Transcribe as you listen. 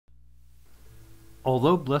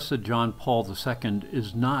Although Blessed John Paul II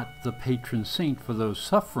is not the patron saint for those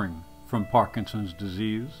suffering from Parkinson's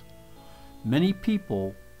disease, many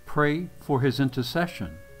people pray for his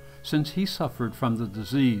intercession since he suffered from the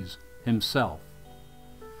disease himself.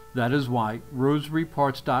 That is why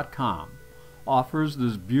RosaryParts.com offers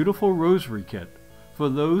this beautiful rosary kit for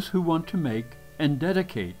those who want to make and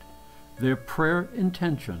dedicate their prayer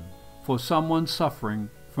intention for someone suffering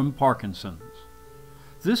from Parkinson's.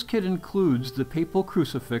 This kit includes the papal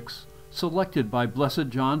crucifix selected by Blessed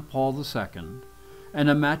John Paul II and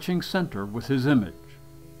a matching center with his image.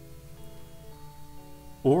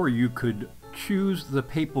 Or you could choose the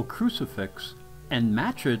papal crucifix and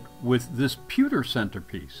match it with this pewter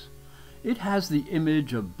centerpiece. It has the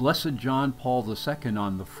image of Blessed John Paul II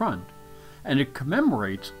on the front, and it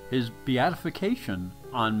commemorates his beatification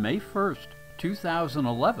on May 1st,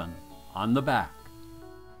 2011 on the back.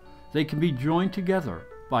 They can be joined together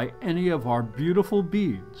by any of our beautiful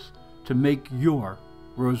beads to make your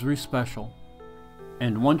rosary special.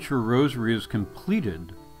 And once your rosary is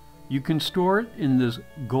completed, you can store it in this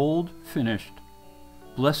gold-finished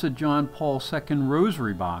Blessed John Paul II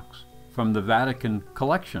rosary box from the Vatican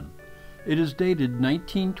collection. It is dated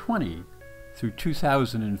 1920 through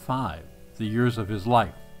 2005, the years of his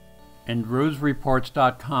life. And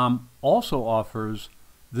RosaryParts.com also offers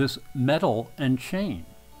this medal and chain.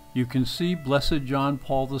 You can see Blessed John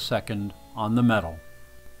Paul II on the medal.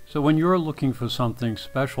 So when you're looking for something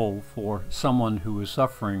special for someone who is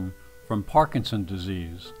suffering from Parkinson's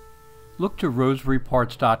disease, look to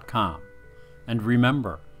RosaryParts.com. And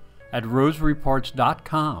remember, at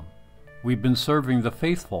RosaryParts.com, we've been serving the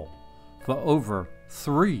faithful for over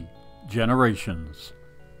 3 generations.